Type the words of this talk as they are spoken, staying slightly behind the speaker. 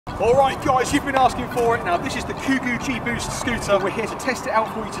Alright guys, you've been asking for it. Now this is the Kugoo G-Boost scooter. We're here to test it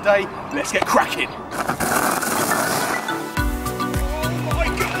out for you today. Let's get cracking.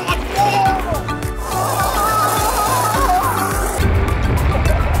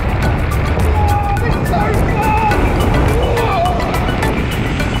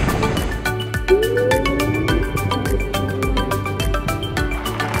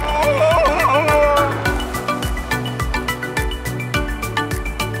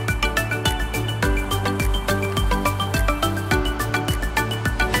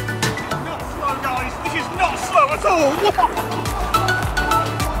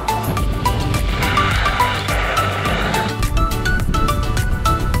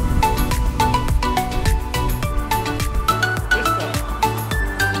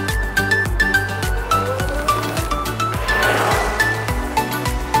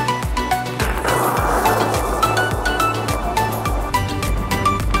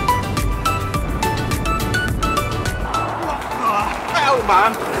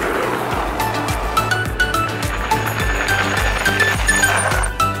 Man.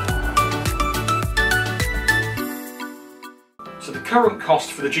 So the current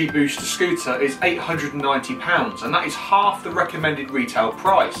cost for the G-Boost scooter is £890, and that is half the recommended retail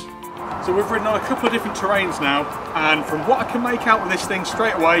price. So we've ridden on a couple of different terrains now, and from what I can make out with this thing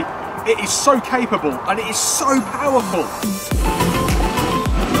straight away, it is so capable and it is so powerful.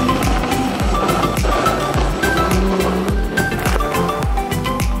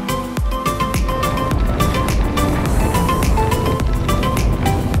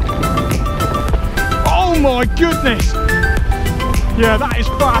 Oh my goodness! Yeah, that is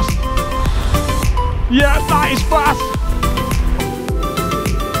fast! Yeah, that is fast!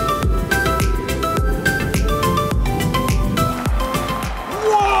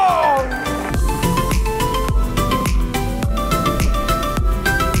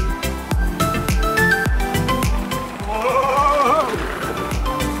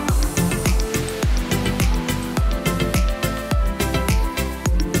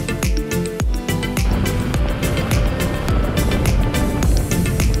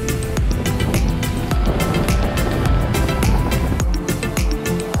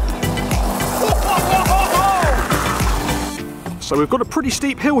 So we've got a pretty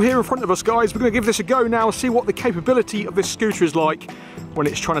steep hill here in front of us, guys. We're going to give this a go now, see what the capability of this scooter is like when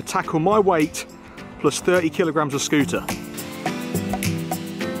it's trying to tackle my weight plus 30 kilograms of scooter.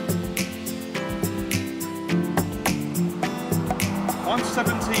 I'm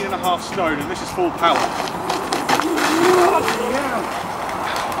 17.5 stone and this is full power.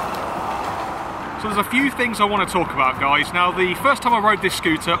 So there's a few things I want to talk about, guys. Now, the first time I rode this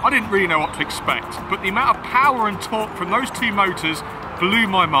scooter, I didn't really know what to expect, but the amount of power and torque from those two motors blew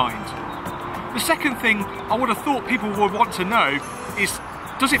my mind. The second thing I would have thought people would want to know is,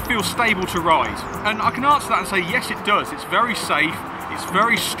 does it feel stable to ride? And I can answer that and say, yes, it does. It's very safe, it's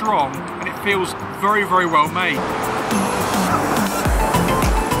very strong, and it feels very, very well made.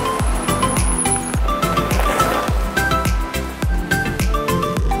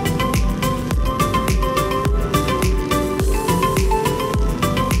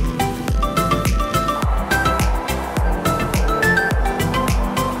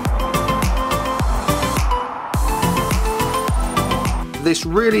 This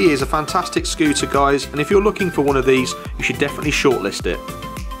really is a fantastic scooter, guys, and if you're looking for one of these, you should definitely shortlist it.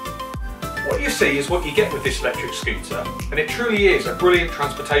 What you see is what you get with this electric scooter, and it truly is a brilliant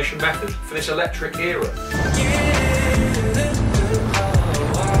transportation method for this electric era.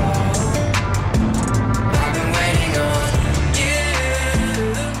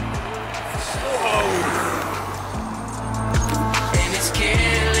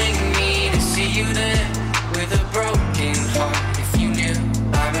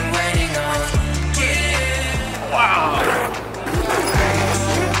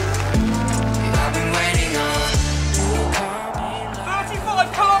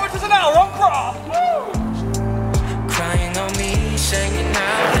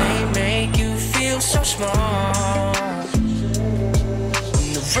 So small.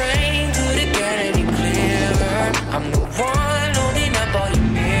 The rain couldn't get any clearer. I'm the one holding up all your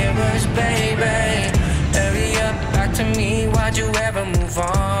mirrors, baby. Hurry up, back to me. Why'd you ever move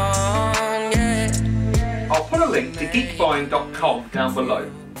on? Yeah. I'll put a link to geekbuying.com down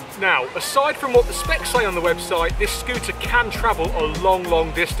below. Now, aside from what the specs say on the website, this scooter can travel a long,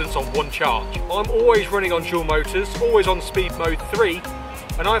 long distance on one charge. I'm always running on dual motors, always on speed mode 3.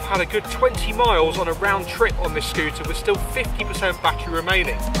 And I've had a good 20 miles on a round trip on this scooter with still 50% battery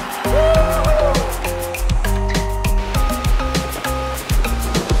remaining.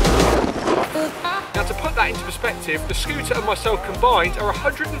 Now, to put that into perspective, the scooter and myself combined are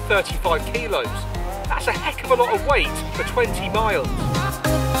 135 kilos. That's a heck of a lot of weight for 20 miles.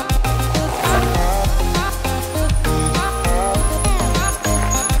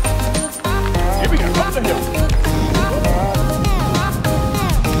 Here we go, up the hill.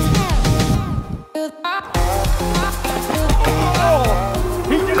 Oh,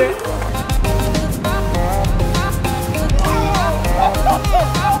 he did it.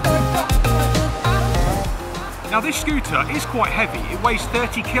 Now this scooter is quite heavy, it weighs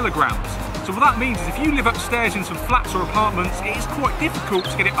 30 kilograms. So what that means is if you live upstairs in some flats or apartments, it is quite difficult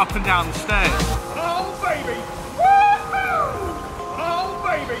to get it up and down the stairs. Oh baby! Woohoo! Oh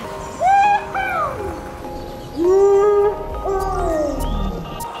baby! Woohoo! Woohoo!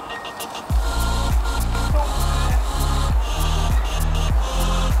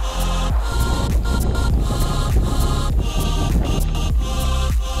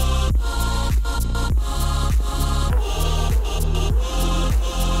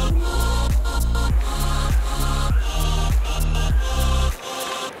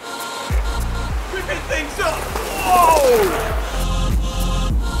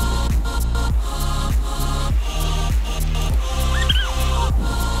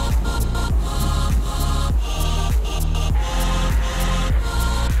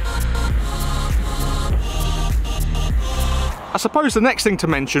 I suppose the next thing to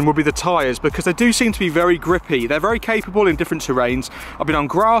mention would be the tyres, because they do seem to be very grippy. They're very capable in different terrains. I've been on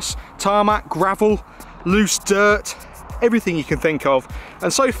grass, tarmac, gravel, loose dirt, everything you can think of,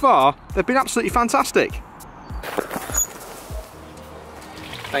 and so far they've been absolutely fantastic.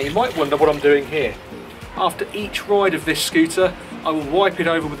 Now you might wonder what I'm doing here. After each ride of this scooter, I will wipe it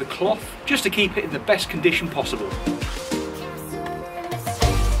over with a cloth just to keep it in the best condition possible.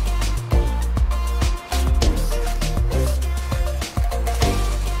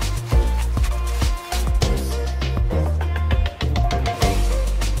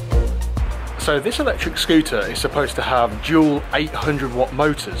 So this electric scooter is supposed to have dual 800 watt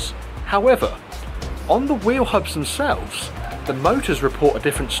motors. However, on the wheel hubs themselves, the motors report a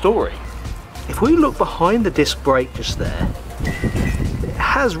different story. If we look behind the disc brake just there, it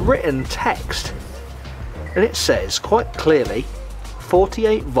has written text, and it says quite clearly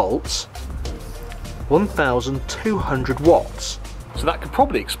 48 volts, 1200 watts. So that could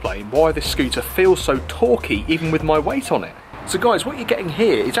probably explain why this scooter feels so torquey even with my weight on it. So guys, what you're getting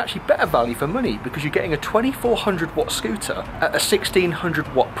here is actually better value for money, because you're getting a 2400 watt scooter at a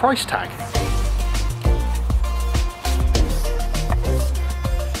 1600 watt price tag.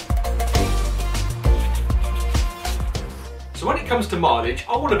 So when it comes to mileage,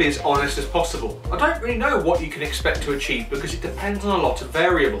 I want to be as honest as possible. I don't really know what you can expect to achieve because it depends on a lot of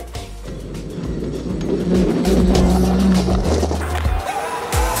variables.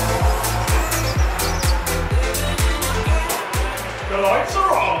 The lights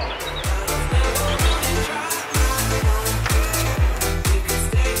are on!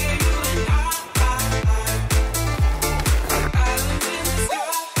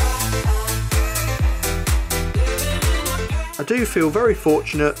 I do feel very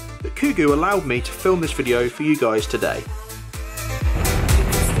fortunate that Kugoo allowed me to film this video for you guys today.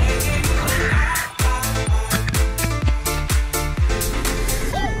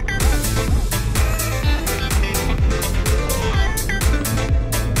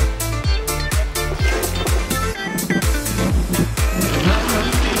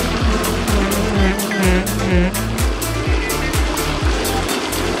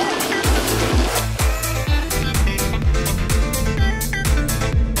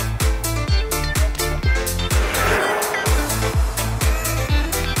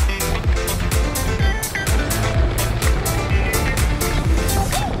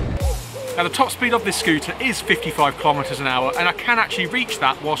 Now the top speed of this scooter is 55 kilometers an hour, and I can actually reach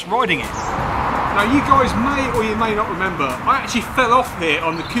that whilst riding it. Now you guys may or you may not remember, I actually fell off here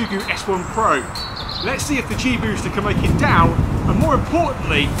on the Kugoo S1 Pro. Let's see if the G-Booster can make it down, and more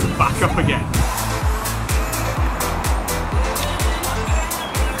importantly, back up again.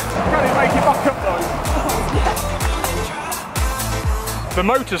 Can it make it back up though? The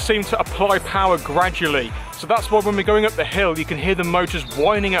motors seem to apply power gradually, so that's why when we're going up the hill you can hear the motors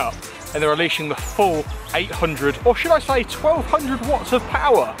winding up, and they're unleashing the full 800, or should I say 1200 watts of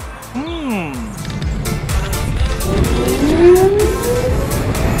power.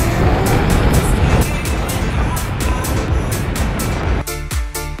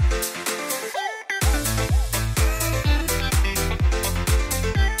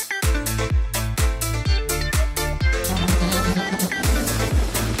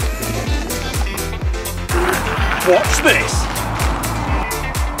 Watch this!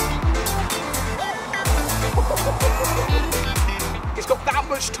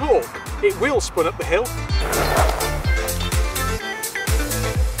 torque, it will spin up the hill.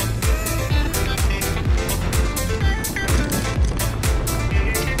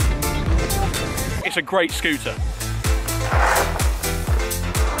 It's a great scooter.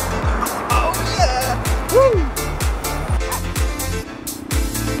 Oh yeah! Woo!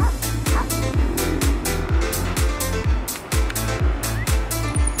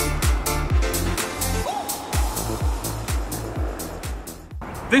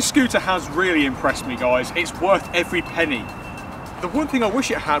 This scooter has really impressed me, guys. It's worth every penny. The one thing I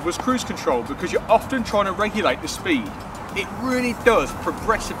wish it had was cruise control, because you're often trying to regulate the speed. It really does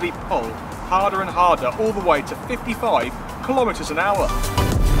progressively pull harder and harder, all the way to 55 kilometers an hour.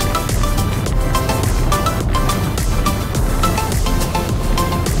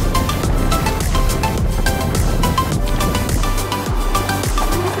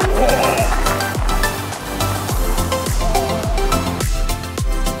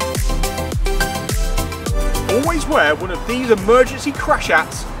 Always wear one of these emergency crash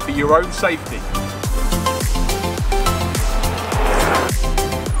hats for your own safety.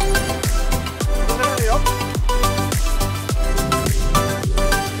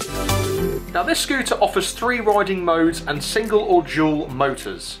 Now this scooter offers 3 riding modes and single or dual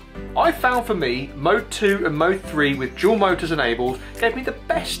motors. I found for me, Mode 2 and Mode 3 with dual motors enabled gave me the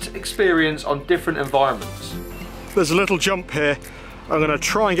best experience on different environments. There's a little jump here. I'm going to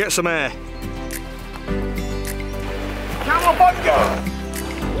try and get some air. Cowabunga!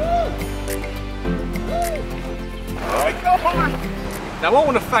 Now I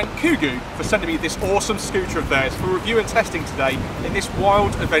want to thank Kugoo for sending me this awesome scooter of theirs for review and testing today in this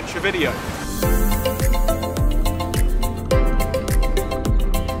wild adventure video.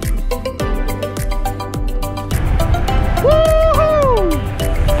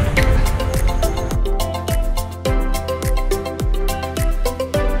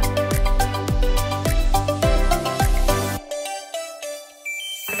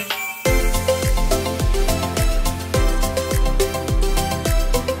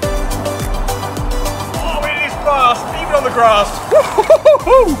 Even on the grass.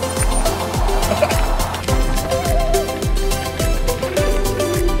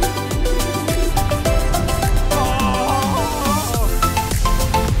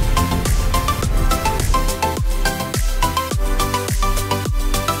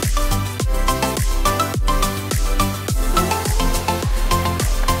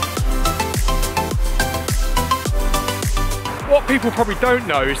 What people probably don't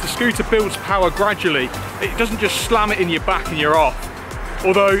know is the scooter builds power gradually. It doesn't just slam it in your back and you're off.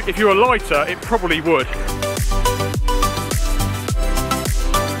 Although if you're a lighter, it probably would.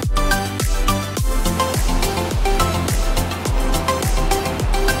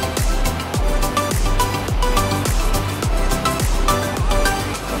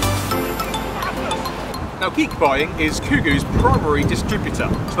 Now Geek Buying is Kugoo's primary distributor,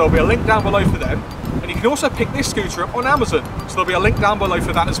 so there'll be a link down below for them. And you can also pick this scooter up on Amazon, so there'll be a link down below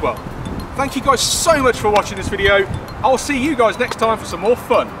for that as well. Thank you guys so much for watching this video. I'll see you guys next time for some more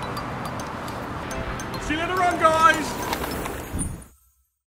fun. See you later on, guys!